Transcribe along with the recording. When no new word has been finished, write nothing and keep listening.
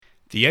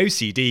The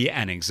OCD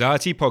and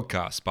Anxiety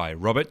Podcast by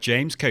Robert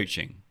James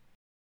Coaching.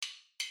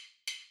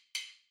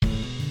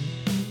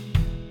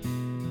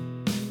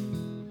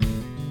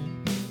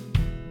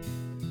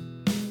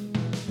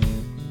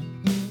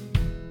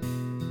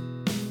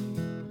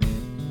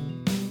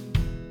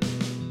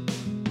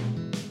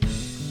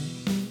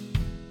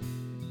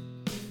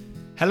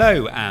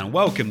 Hello and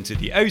welcome to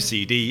the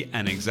OCD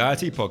and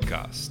Anxiety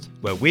Podcast,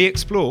 where we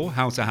explore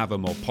how to have a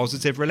more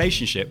positive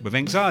relationship with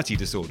anxiety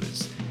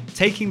disorders,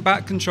 taking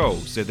back control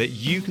so that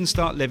you can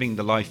start living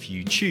the life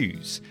you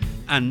choose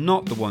and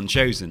not the one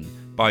chosen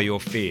by your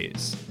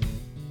fears.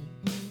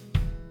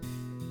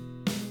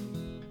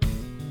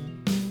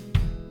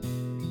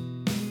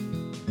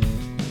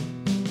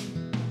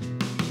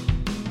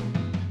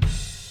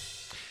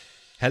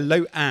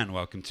 Hello and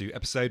welcome to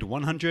episode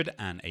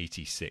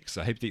 186.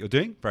 I hope that you're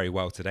doing very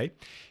well today.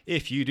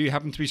 If you do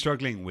happen to be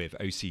struggling with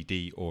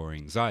OCD or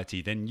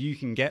anxiety, then you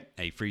can get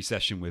a free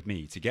session with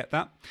me. To get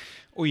that,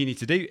 all you need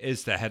to do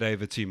is to head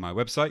over to my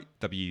website,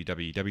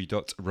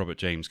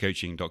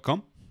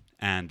 www.robertjamescoaching.com,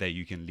 and there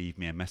you can leave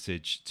me a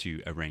message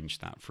to arrange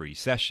that free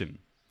session.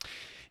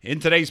 In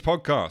today's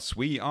podcast,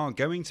 we are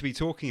going to be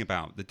talking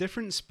about the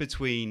difference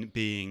between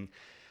being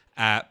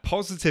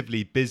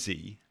positively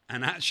busy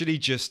and actually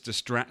just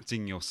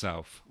distracting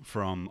yourself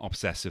from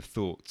obsessive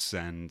thoughts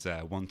and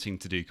wanting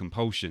to do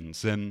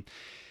compulsions.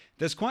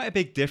 There's quite a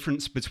big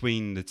difference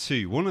between the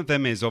two. One of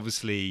them is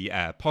obviously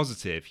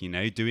positive,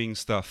 doing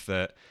stuff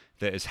that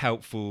is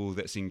helpful,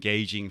 that's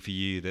engaging for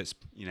you, that's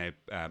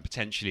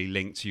potentially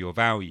linked to your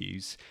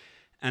values.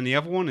 And the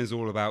other one is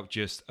all about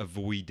just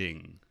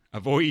avoiding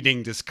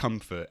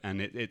discomfort,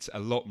 and it's a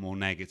lot more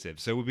negative.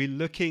 So we'll be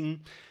looking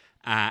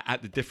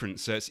at the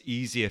difference, so it's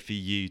easier for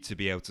you to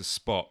be able to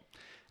spot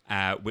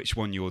which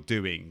one you're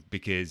doing,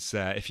 because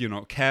if you're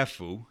not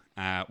careful,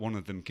 one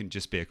of them can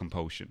just be a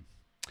compulsion.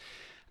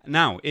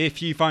 Now,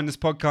 if you find this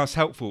podcast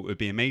helpful, it would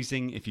be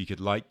amazing if you could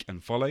like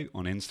and follow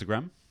on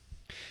Instagram.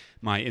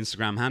 My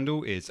Instagram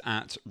handle is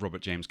at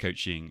Robert James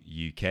Coaching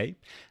UK.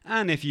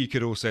 And if you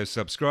could also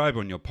subscribe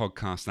on your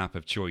podcast app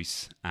of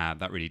choice,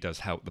 that really does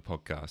help the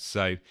podcast.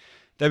 So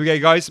there we go,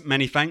 guys.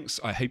 Many thanks.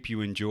 I hope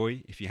you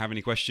enjoy. If you have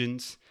any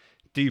questions,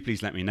 do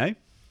please let me know.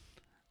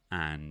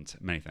 And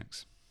many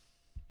thanks.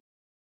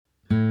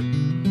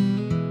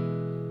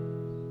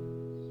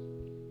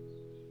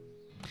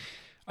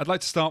 I'd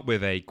like to start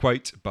with a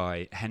quote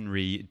by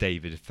Henry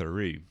David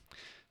Thoreau.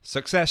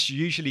 Success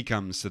usually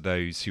comes to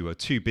those who are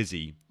too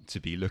busy to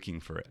be looking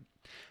for it.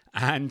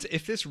 And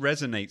if this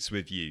resonates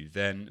with you,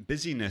 then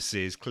busyness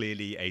is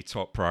clearly a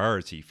top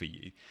priority for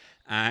you.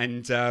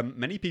 And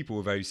many people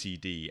with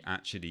OCD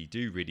actually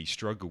do really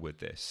struggle with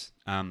this.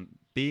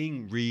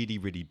 Being really,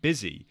 really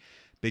busy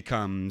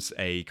becomes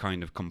a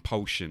kind of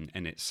compulsion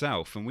in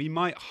itself. And we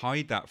might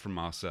hide that from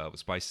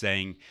ourselves by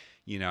saying,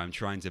 I'm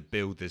trying to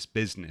build this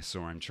business,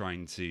 or I'm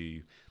trying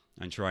to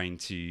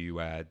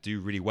do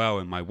really well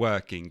in my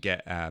work and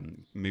get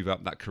move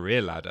up that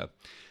career ladder.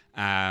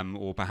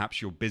 Or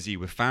perhaps you're busy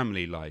with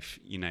family life,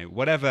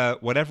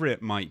 whatever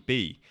it might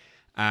be.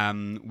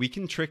 We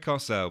can trick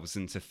ourselves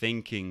into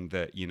thinking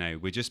that,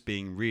 we're just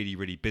being really,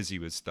 really busy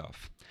with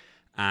stuff.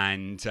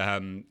 And,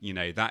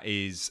 that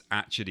is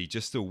actually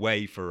just a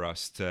way for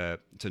us to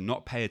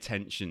not pay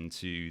attention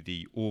to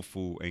the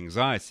awful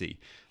anxiety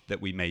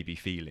that we may be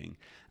feeling.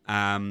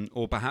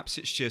 Or perhaps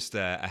it's just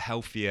a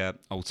healthier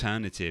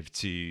alternative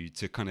to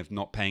kind of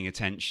not paying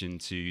attention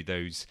to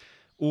those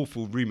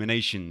awful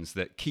ruminations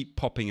that keep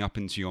popping up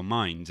into your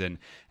mind. And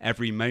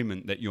every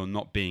moment that you're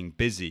not being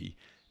busy,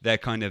 they're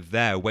kind of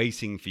there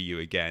waiting for you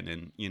again.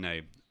 And,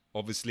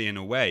 obviously in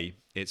a way,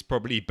 it's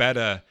probably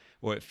better,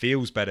 or it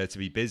feels better to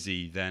be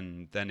busy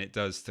than it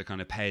does to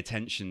kind of pay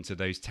attention to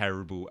those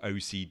terrible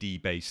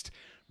OCD-based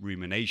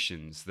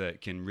ruminations that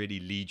can really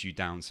lead you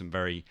down some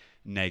very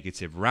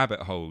negative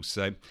rabbit holes.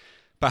 So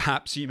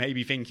perhaps you may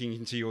be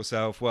thinking to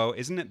yourself, well,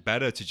 isn't it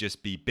better to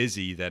just be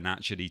busy than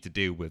actually to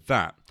deal with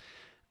that?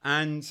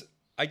 And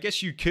I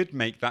guess you could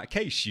make that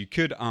case. You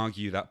could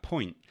argue that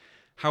point.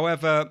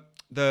 However,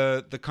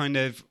 the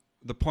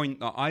point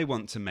that I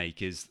want to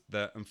make is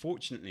that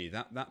unfortunately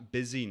that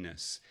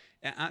busyness,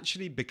 it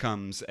actually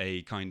becomes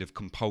a kind of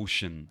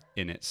compulsion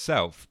in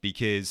itself,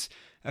 because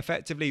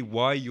effectively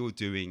why you're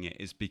doing it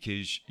is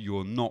because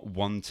you're not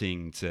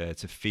wanting to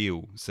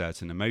feel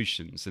certain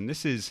emotions. And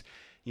this is,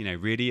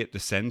 really at the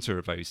center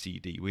of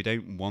OCD. We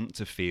don't want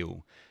to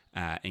feel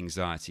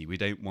anxiety. We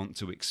don't want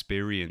to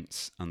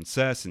experience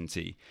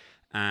uncertainty.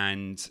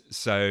 And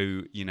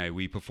so,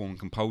 we perform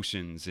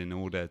compulsions in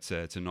order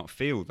to not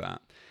feel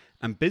that.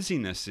 And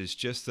busyness is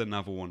just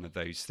another one of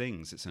those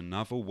things. It's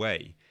another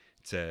way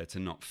to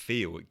not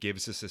feel. It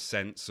gives us a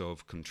sense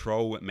of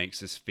control. It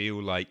makes us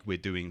feel like we're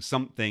doing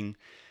something.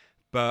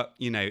 But,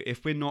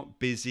 if we're not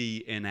busy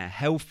in a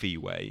healthy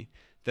way,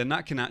 then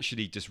that can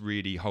actually just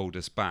really hold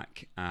us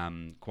back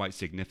quite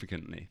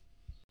significantly.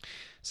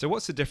 So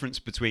what's the difference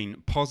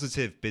between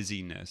positive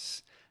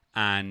busyness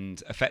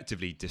and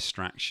effectively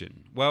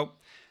distraction? Well,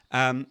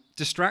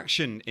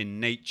 distraction in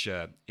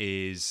nature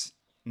is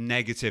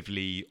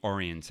negatively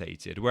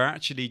orientated. We're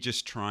actually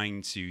just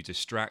trying to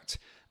distract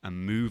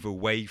and move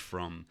away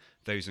from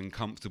those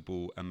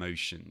uncomfortable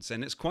emotions.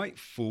 And it's quite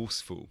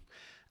forceful.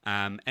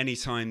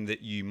 Anytime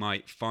that you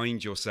might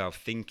find yourself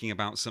thinking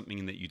about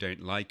something that you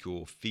don't like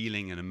or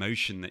feeling an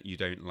emotion that you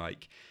don't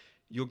like,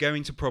 you're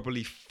going to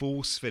probably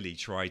forcefully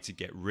try to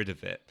get rid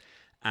of it.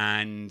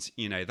 And,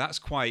 that's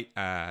quite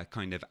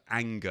kind of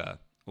anger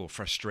or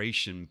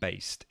frustration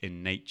based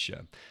in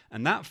nature.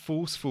 And that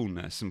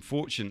forcefulness,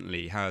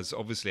 unfortunately, has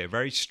obviously a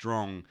very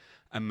strong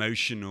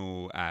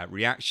emotional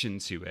reaction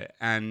to it.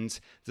 And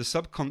the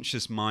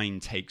subconscious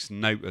mind takes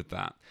note of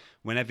that.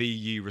 Whenever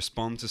you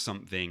respond to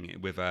something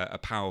with a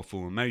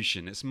powerful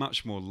emotion, it's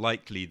much more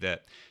likely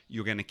that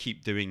you're going to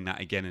keep doing that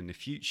again in the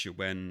future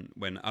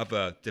when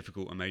other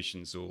difficult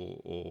emotions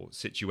or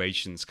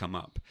situations come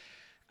up.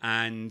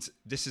 And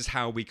this is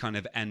how we kind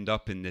of end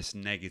up in this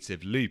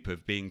negative loop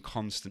of being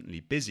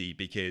constantly busy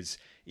because,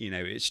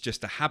 it's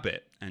just a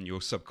habit and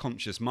your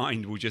subconscious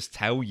mind will just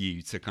tell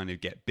you to kind of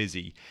get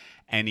busy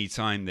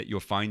anytime that you're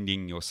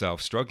finding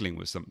yourself struggling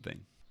with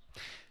something.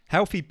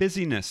 Healthy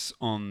busyness,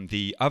 on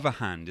the other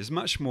hand, is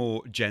much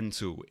more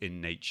gentle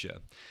in nature.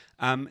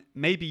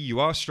 Maybe you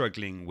are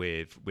struggling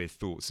with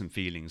thoughts and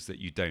feelings that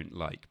you don't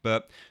like,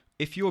 but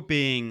if you're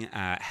being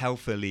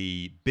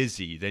healthily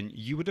busy, then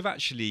you would have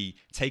actually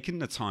taken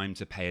the time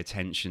to pay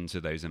attention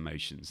to those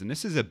emotions. And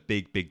this is a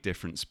big, big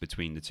difference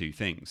between the two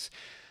things.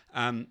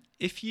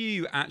 If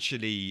you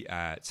actually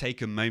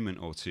take a moment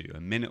or two,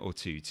 a minute or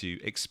two,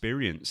 to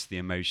experience the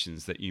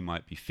emotions that you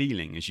might be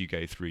feeling as you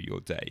go through your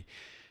day,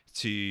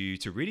 to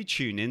really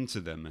tune into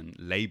them and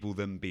label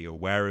them, be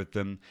aware of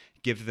them,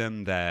 give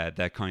them their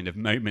kind of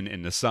moment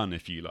in the sun,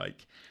 if you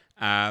like.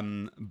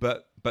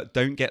 But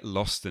don't get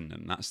lost in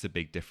them. That's the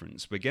big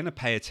difference. We're going to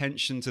pay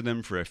attention to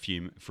them for a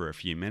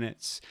few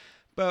minutes,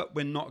 but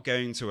we're not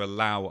going to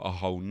allow a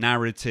whole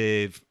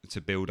narrative to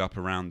build up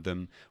around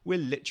them. We're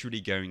literally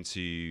going to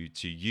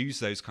use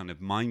those kind of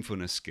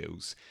mindfulness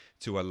skills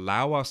to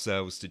allow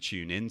ourselves to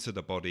tune into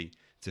the body,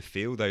 to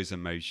feel those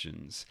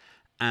emotions.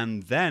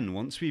 And then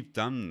once we've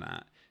done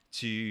that,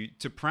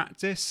 to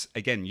practice,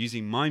 again,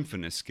 using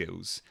mindfulness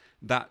skills,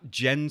 that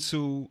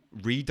gentle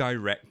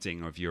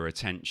redirecting of your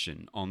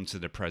attention onto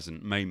the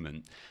present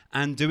moment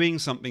and doing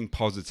something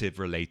positive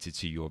related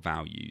to your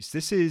values.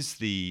 This is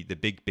the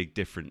big, big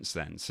difference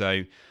then.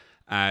 So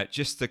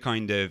just to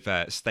kind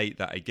of state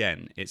that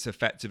again, it's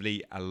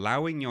effectively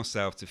allowing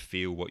yourself to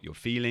feel what you're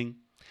feeling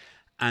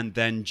and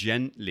then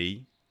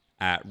gently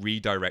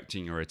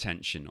redirecting your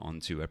attention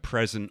onto a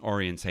present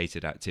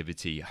orientated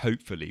activity,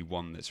 hopefully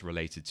one that's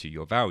related to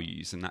your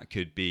values. And that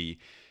could be,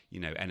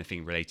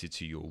 anything related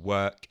to your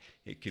work.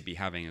 It could be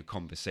having a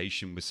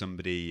conversation with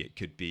somebody. It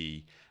could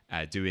be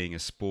doing a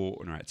sport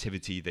or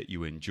activity that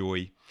you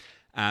enjoy.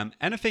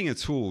 Anything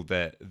at all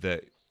that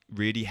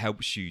really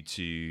helps you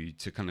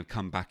to kind of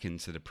come back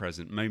into the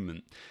present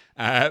moment.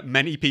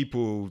 Many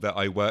people that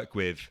I work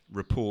with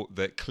report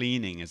that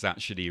cleaning is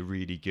actually a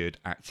really good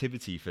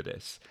activity for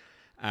this.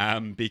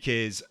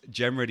 Because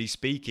generally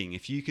speaking,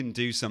 if you can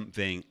do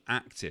something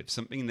active,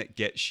 something that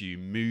gets you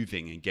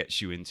moving and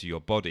gets you into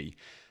your body,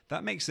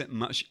 that makes it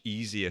much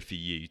easier for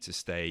you to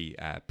stay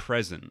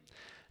present.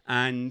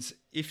 And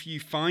if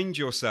you find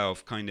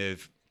yourself kind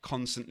of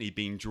constantly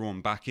being drawn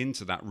back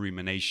into that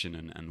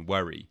rumination and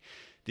worry,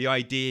 the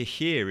idea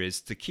here is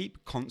to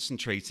keep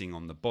concentrating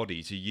on the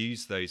body, to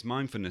use those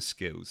mindfulness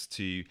skills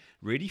to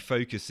really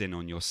focus in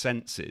on your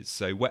senses.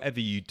 So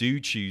whatever you do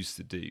choose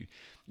to do,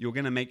 you're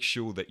going to make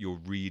sure that you're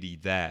really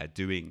there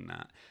doing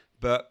that.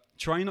 But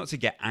try not to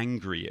get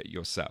angry at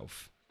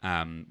yourself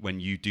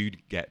when you do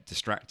get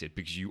distracted,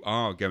 because you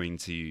are going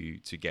to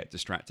get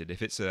distracted.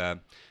 If it's an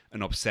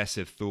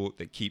obsessive thought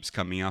that keeps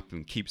coming up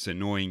and keeps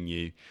annoying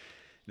you,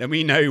 then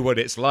we know what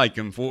it's like.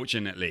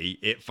 Unfortunately,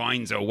 it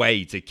finds a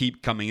way to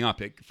keep coming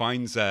up. It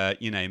finds,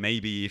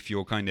 maybe if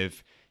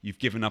you've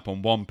given up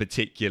on one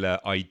particular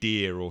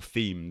idea or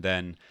theme,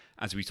 then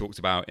as we talked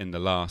about in the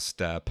last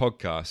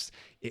podcast,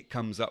 it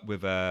comes up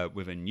with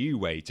a new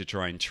way to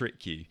try and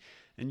trick you.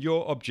 And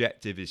your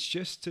objective is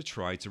just to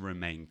try to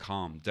remain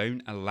calm.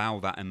 Don't allow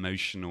that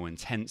emotional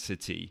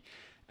intensity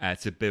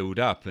to build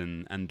up,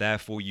 and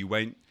therefore you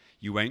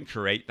won't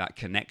create that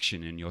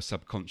connection in your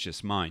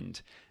subconscious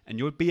mind. And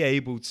you'll be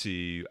able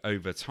to,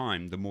 over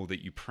time, the more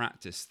that you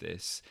practice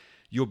this,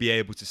 you'll be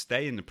able to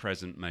stay in the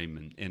present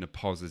moment in a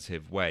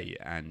positive way,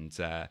 and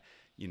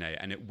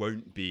and it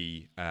won't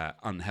be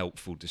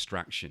unhelpful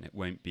distraction. It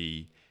won't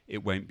be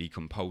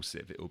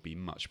compulsive. It will be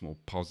much more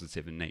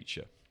positive in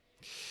nature.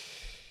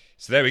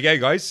 So there we go,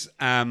 guys.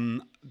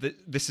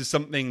 This is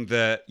something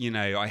that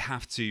I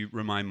have to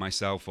remind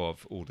myself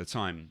of all the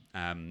time.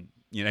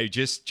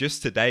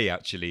 Just today,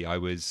 actually, I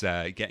was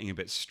getting a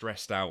bit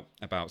stressed out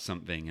about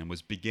something and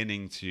was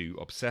beginning to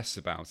obsess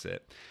about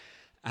it.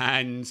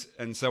 And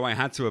so I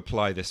had to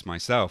apply this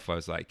myself. I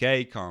was like,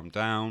 hey, calm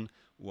down.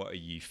 What are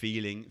you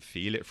feeling?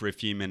 Feel it for a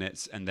few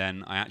minutes. And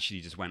then I actually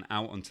just went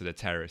out onto the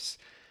terrace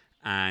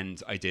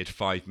and I did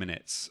 5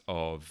 minutes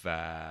of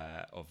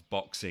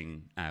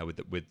boxing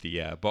with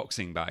the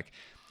boxing bag.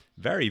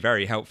 Very,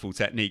 very helpful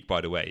technique,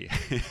 by the way.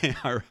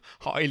 I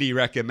highly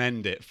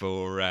recommend it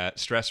for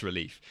stress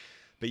relief.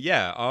 But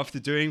yeah, after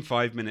doing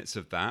 5 minutes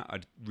of that,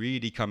 I'd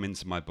really come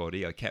into my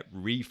body. I kept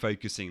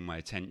refocusing my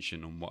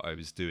attention on what I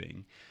was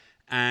doing,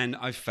 and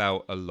I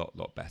felt a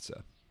lot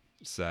better.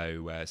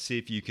 So see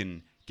if you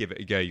can give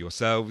it a go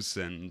yourselves,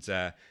 and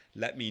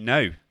let me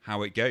know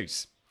how it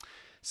goes.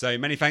 So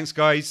many thanks,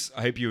 guys.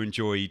 I hope you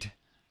enjoyed,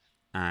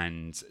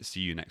 and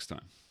see you next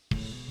time.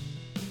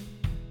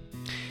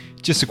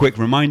 Just a quick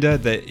reminder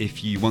that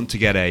if you want to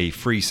get a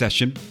free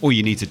session, all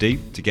you need to do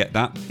to get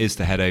that is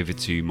to head over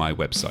to my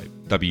website,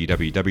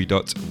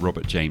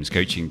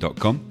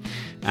 www.robertjamescoaching.com,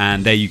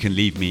 and there you can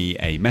leave me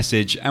a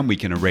message and we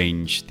can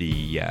arrange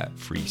the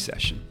free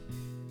session.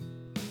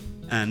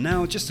 And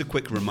now just a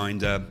quick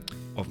reminder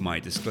of my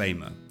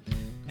disclaimer.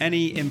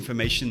 Any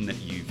information that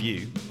you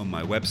view on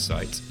my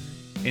website,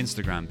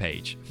 Instagram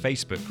page,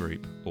 Facebook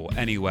group, or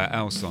anywhere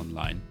else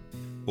online,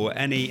 or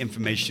any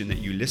information that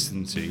you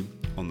listen to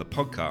on the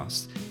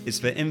podcast is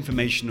for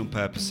informational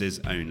purposes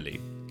only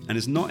and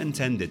is not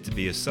intended to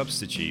be a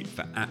substitute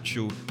for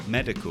actual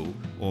medical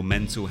or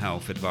mental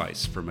health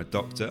advice from a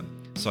doctor,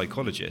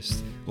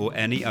 psychologist, or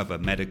any other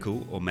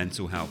medical or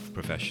mental health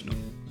professional.